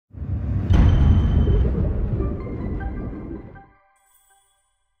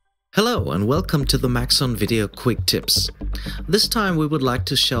Hello and welcome to the Maxon video quick tips. This time we would like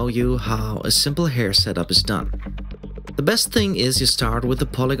to show you how a simple hair setup is done. The best thing is you start with the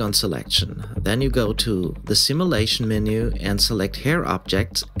polygon selection, then you go to the simulation menu and select hair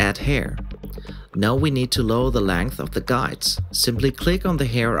objects, add hair. Now we need to lower the length of the guides. Simply click on the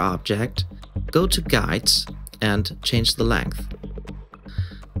hair object, go to guides and change the length.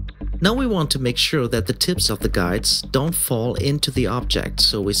 Now we want to make sure that the tips of the guides don't fall into the object,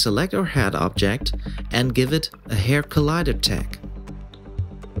 so we select our head object and give it a hair collider tag.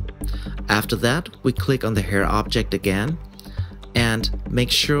 After that, we click on the hair object again and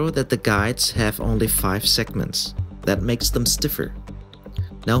make sure that the guides have only 5 segments. That makes them stiffer.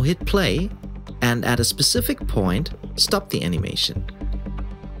 Now hit play and at a specific point, stop the animation.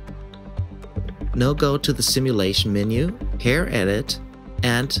 Now go to the simulation menu, hair edit,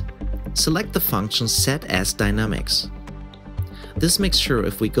 and select the function Set as Dynamics. This makes sure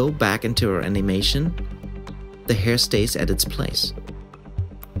if we go back into our animation, the hair stays at its place.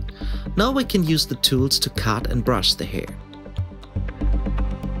 Now we can use the tools to cut and brush the hair.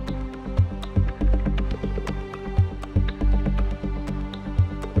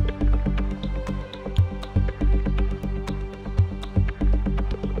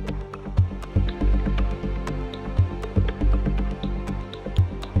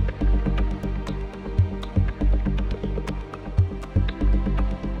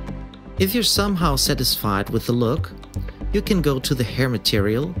 If you're somehow satisfied with the look, you can go to the hair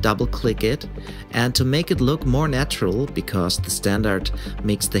material, double-click it, and to make it look more natural, because the standard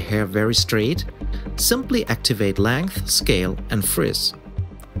makes the hair very straight, simply activate length, scale and frizz.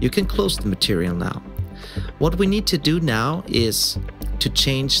 You can close the material now. What we need to do now is to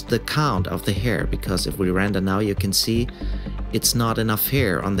change the count of the hair, because if we render now you can see it's not enough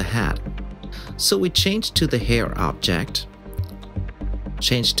hair on the head. So we change to the hair object,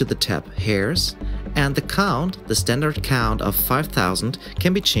 change to the tab hairs, and the count, the standard count of 5,000,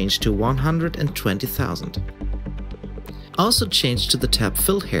 can be changed to 120,000. Also change to the tab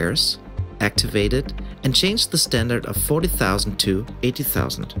fill hairs, activate it, and change the standard of 40,000 to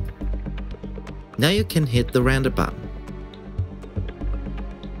 80,000. Now you can hit the render button.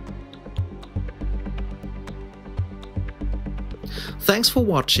 Thanks for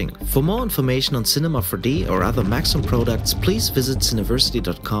watching. For more information on Cinema 4D or other Maxon products, please visit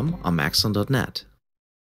cineversity.com or maxon.net.